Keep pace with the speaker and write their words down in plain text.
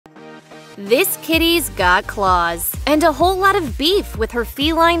This kitty's got claws and a whole lot of beef with her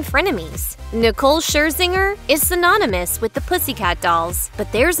feline frenemies. Nicole Scherzinger is synonymous with the Pussycat Dolls, but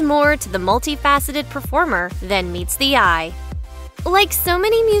there's more to the multifaceted performer than meets the eye. Like so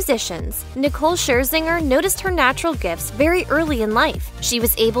many musicians, Nicole Scherzinger noticed her natural gifts very early in life. She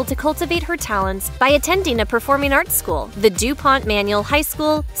was able to cultivate her talents by attending a performing arts school, the DuPont Manual High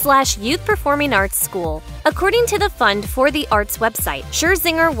School/Youth Performing Arts School. According to the Fund for the Arts website,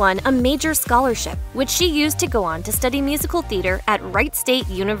 Scherzinger won a major scholarship, which she used to go on to study musical theater at Wright State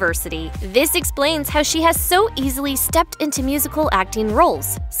University. This explains how she has so easily stepped into musical acting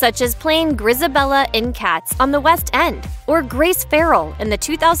roles, such as playing Grizabella in Cats on the West End, or Grace Farrell in the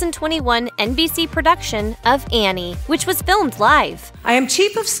 2021 NBC production of Annie, which was filmed live. I am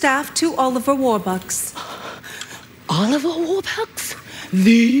Chief of Staff to Oliver Warbucks. Oliver Warbucks?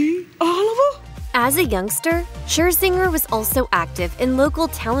 The Oliver? As a youngster, Scherzinger was also active in local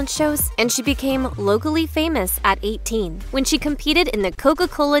talent shows, and she became locally famous at 18 when she competed in the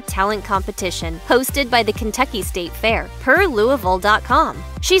Coca-Cola Talent Competition hosted by the Kentucky State Fair, per Louisville.com.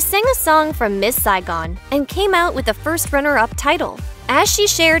 She sang a song from Miss Saigon and came out with the first runner-up title. As she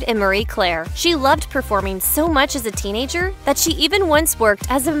shared in Marie Claire, she loved performing so much as a teenager that she even once worked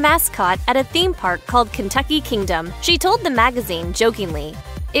as a mascot at a theme park called Kentucky Kingdom. She told the magazine jokingly,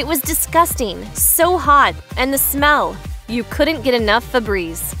 "It was disgusting, so hot, and the smell. You couldn't get enough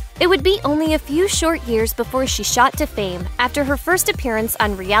Febreze." It would be only a few short years before she shot to fame after her first appearance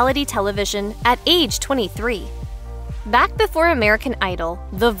on reality television at age 23. Back before American Idol,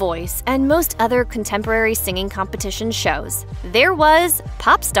 The Voice, and most other contemporary singing competition shows, there was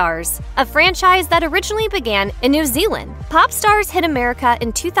Pop Stars, a franchise that originally began in New Zealand. Pop Stars hit America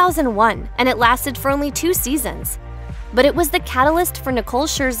in 2001, and it lasted for only 2 seasons. But it was the catalyst for Nicole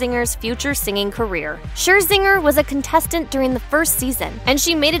Scherzinger's future singing career. Scherzinger was a contestant during the first season, and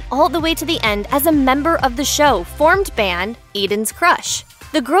she made it all the way to the end as a member of the show-formed band Eden's Crush.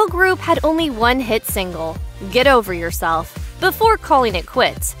 The girl group had only one hit single, Get Over Yourself, before calling it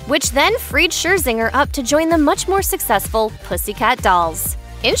quits, which then freed Scherzinger up to join the much more successful Pussycat Dolls.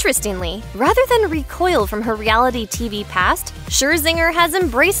 Interestingly, rather than recoil from her reality TV past, Scherzinger has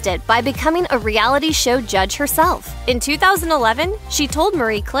embraced it by becoming a reality show judge herself. In 2011, she told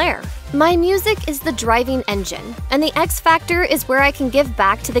Marie Claire, "My music is the driving engine, and the X Factor is where I can give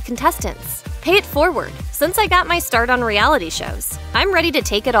back to the contestants. Pay it forward. Since I got my start on reality shows, I'm ready to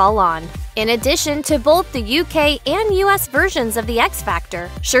take it all on." In addition to both the UK and US versions of the X Factor,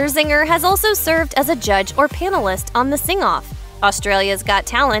 Scherzinger has also served as a judge or panelist on The Sing-Off, Australia's Got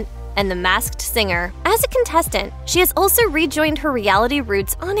Talent, and The Masked Singer. As a contestant, she has also rejoined her reality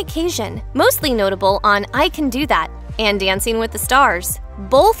roots on occasion, mostly notable on I Can Do That and Dancing with the Stars,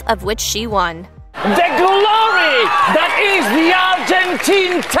 both of which she won. The glory that is the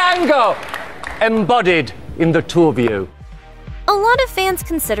Argentine tango, embodied in the two of you. A lot of fans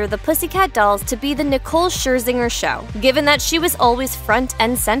consider the Pussycat Dolls to be the Nicole Scherzinger show, given that she was always front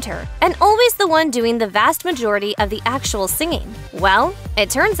and center, and always the one doing the vast majority of the actual singing. Well, it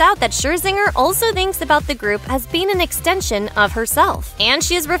turns out that Scherzinger also thinks about the group as being an extension of herself, and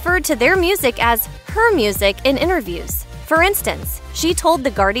she has referred to their music as her music in interviews. For instance, she told The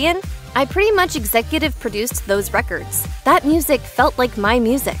Guardian, "I pretty much executive produced those records. That music felt like my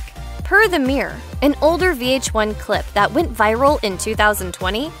music." Per The Mirror, an older VH1 clip that went viral in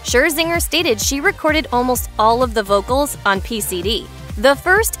 2020, Scherzinger stated she recorded almost all of the vocals on PCD, the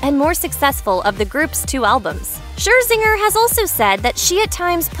first and more successful of the group's 2 albums. Scherzinger has also said that she at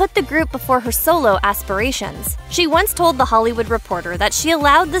times put the group before her solo aspirations. She once told The Hollywood Reporter that she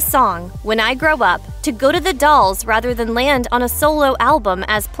allowed the song, When I Grow Up, to go to the Dolls rather than land on a solo album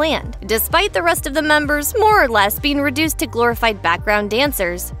as planned. Despite the rest of the members more or less being reduced to glorified background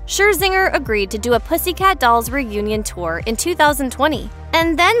dancers, Scherzinger agreed to do a Pussycat Dolls reunion tour in 2020.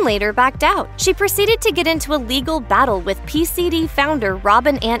 And then later backed out. She proceeded to get into a legal battle with PCD founder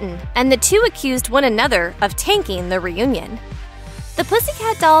Robin Anton, and the two accused one another of tanking the reunion. The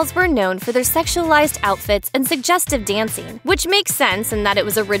Pussycat Dolls were known for their sexualized outfits and suggestive dancing, which makes sense in that it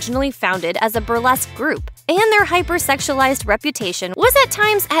was originally founded as a burlesque group, and their hypersexualized reputation was at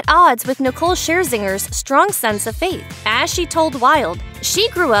times at odds with Nicole Scherzinger's strong sense of faith. As she told Wild, she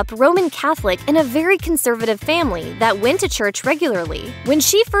grew up Roman Catholic in a very conservative family that went to church regularly. When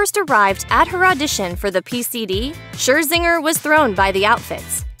she first arrived at her audition for the PCD, Scherzinger was thrown by the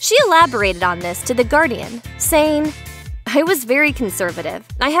outfits. She elaborated on this to The Guardian, saying, "I was very conservative.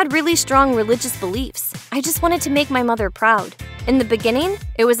 I had really strong religious beliefs. I just wanted to make my mother proud. In the beginning,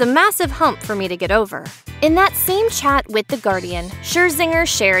 it was a massive hump for me to get over." In that same chat with The Guardian, Scherzinger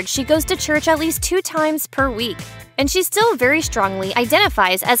shared she goes to church at least 2 times per week. and she still very strongly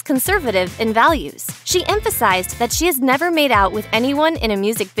identifies as conservative in values. She emphasized that she has never made out with anyone in a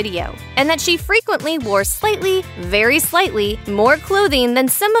music video, and that she frequently wore slightly, very slightly, more clothing than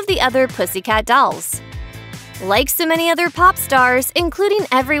some of the other Pussycat Dolls. Like so many other pop stars, including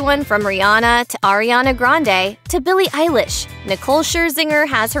everyone from Rihanna to Ariana Grande to Billie Eilish, Nicole Scherzinger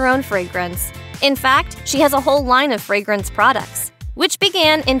has her own fragrance. In fact, she has a whole line of fragrance products, which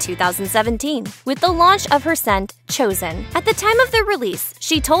began in 2017 with the launch of her scent, Chosen. At the time of the release,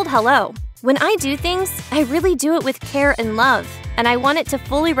 she told Hello, "When I do things, I really do it with care and love, and I want it to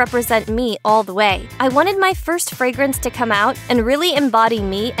fully represent me all the way. I wanted my first fragrance to come out and really embody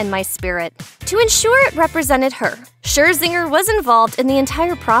me and my spirit." To ensure it represented her, Scherzinger was involved in the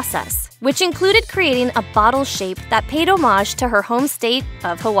entire process, which included creating a bottle shape that paid homage to her home state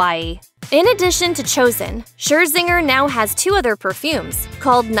of Hawaii. In addition to Chosen, Scherzinger now has 2 other perfumes,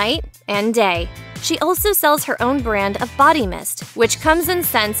 called Night and Day. She also sells her own brand of body mist, which comes in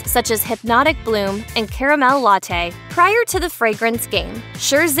scents such as Hypnotic Bloom and Caramel Latte. Prior to the fragrance game,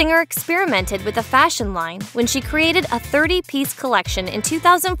 Scherzinger experimented with a fashion line when she created a 30-piece collection in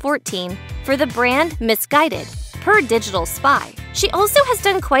 2014 for the brand Missguided, per Digital Spy. She also has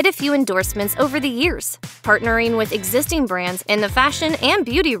done quite a few endorsements over the years, partnering with existing brands in the fashion and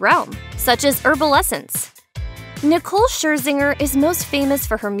beauty realm, such as Herbal Essence. Nicole Scherzinger is most famous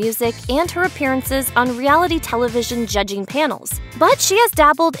for her music and her appearances on reality television judging panels, but she has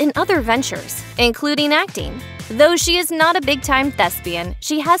dabbled in other ventures, including acting. Though she is not a big-time thespian,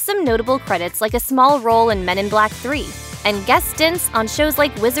 she has some notable credits like a small role in Men in Black 3, and guest stints on shows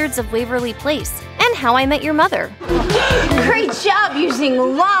like Wizards of Waverly Place and How I Met Your Mother. Great job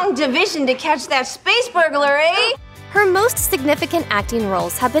using long division to catch that space burglar, eh? Her most significant acting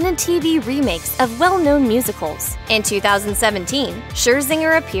roles have been in TV remakes of well-known musicals. In 2017,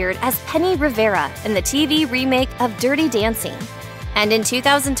 Scherzinger appeared as Penny Rivera in the TV remake of Dirty Dancing. And in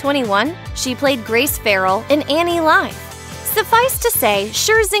 2021, she played Grace Farrell in Annie Live. Suffice to say,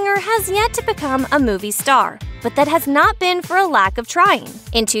 Scherzinger has yet to become a movie star, but that has not been for a lack of trying.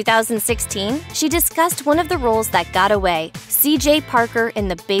 In 2016, she discussed one of the roles that got away, C.J. Parker in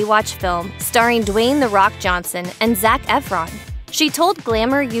the Baywatch film, starring Dwayne "The Rock" Johnson and Zac Efron. She told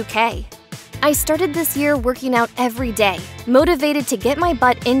Glamour UK, "I started this year working out every day, motivated to get my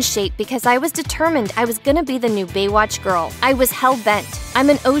butt in shape because I was determined I was gonna be the new Baywatch girl. I was hell-bent. I'm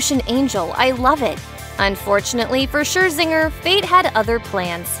an ocean angel. I love it." Unfortunately for Scherzinger, fate had other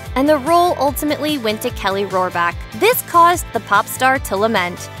plans, and the role ultimately went to Kelly Rohrbach. This caused the pop star to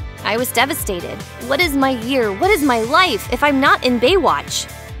lament, "I was devastated. What is my year? What is my life if I'm not in Baywatch?"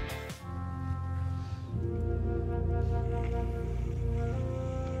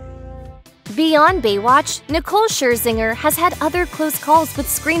 Beyond Baywatch, Nicole Scherzinger has had other close calls with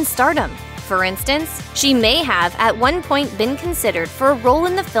screen stardom. For instance, she may have at one point been considered for a role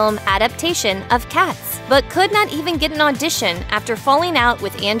in the film adaptation of Cats, but could not even get an audition after falling out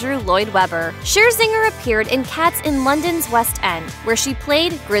with Andrew Lloyd Webber. Scherzinger appeared in Cats in London's West End, where she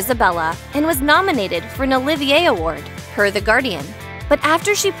played Grisabella and was nominated for an Olivier Award, per The Guardian. But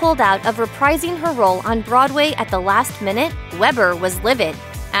after she pulled out of reprising her role on Broadway at the last minute, Webber was livid.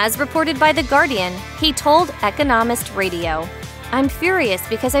 As reported by The Guardian, he told Economist Radio, "I'm furious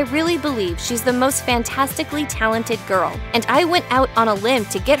because I really believe she's the most fantastically talented girl, and I went out on a limb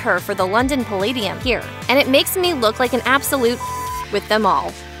to get her for the London Palladium here, and it makes me look like an absolute with them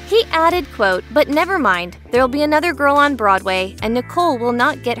all." He added, quote, "But never mind, there'll be another girl on Broadway, and Nicole will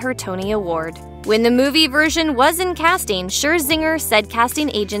not get her Tony Award." When the movie version was in casting, Scherzinger said casting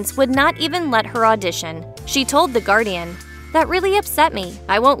agents would not even let her audition. She told The Guardian, "That really upset me.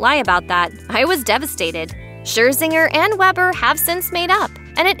 I won't lie about that. I was devastated." Scherzinger and Webber have since made up,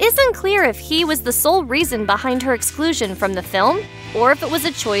 and it isn't clear if he was the sole reason behind her exclusion from the film or if it was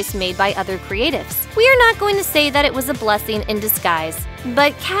a choice made by other creatives. We are not going to say that it was a blessing in disguise,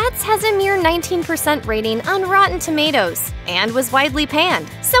 but Cats has a mere 19% rating on Rotten Tomatoes and was widely panned,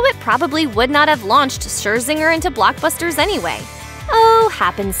 so it probably would not have launched Scherzinger into blockbusters anyway. Oh,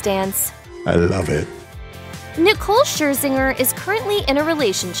 happenstance. I love it. Nicole Scherzinger is currently in a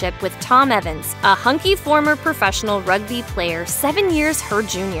relationship with Tom Evans, a hunky former professional rugby player 7 years her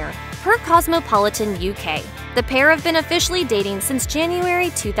junior, per Cosmopolitan UK. The pair have been officially dating since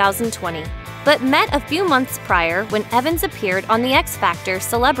January 2020, but met a few months prior when Evans appeared on the X Factor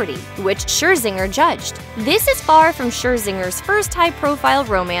Celebrity, which Scherzinger judged. This is far from Scherzinger's first high-profile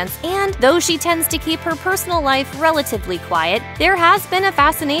romance, and though she tends to keep her personal life relatively quiet, there has been a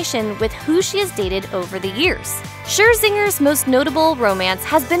fascination with who she has dated over the years. Scherzinger's most notable romance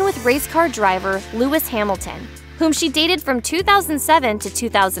has been with race car driver Lewis Hamilton, whom she dated from 2007 to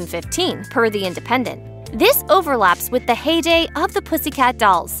 2015, per The Independent. This overlaps with the heyday of the Pussycat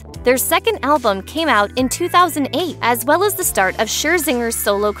Dolls. Their second album came out in 2008, as well as the start of Scherzinger's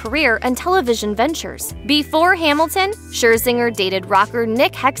solo career and television ventures. Before Hamilton, Scherzinger dated rocker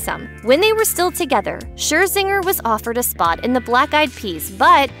Nick Hexum. When they were still together, Scherzinger was offered a spot in the Black Eyed Peas,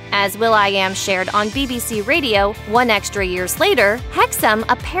 but, as will.i.am shared on BBC Radio 1 extra years later, Hexum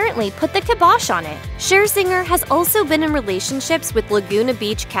apparently put the kibosh on it. Scherzinger has also been in relationships with Laguna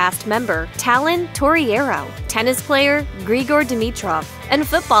Beach cast member Talon Torriero, tennis player Grigor Dimitrov, and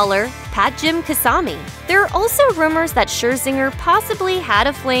footballer Pat Jim Kasami. There are also rumors that Scherzinger possibly had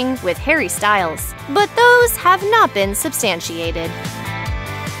a fling with Harry Styles, but those have not been substantiated.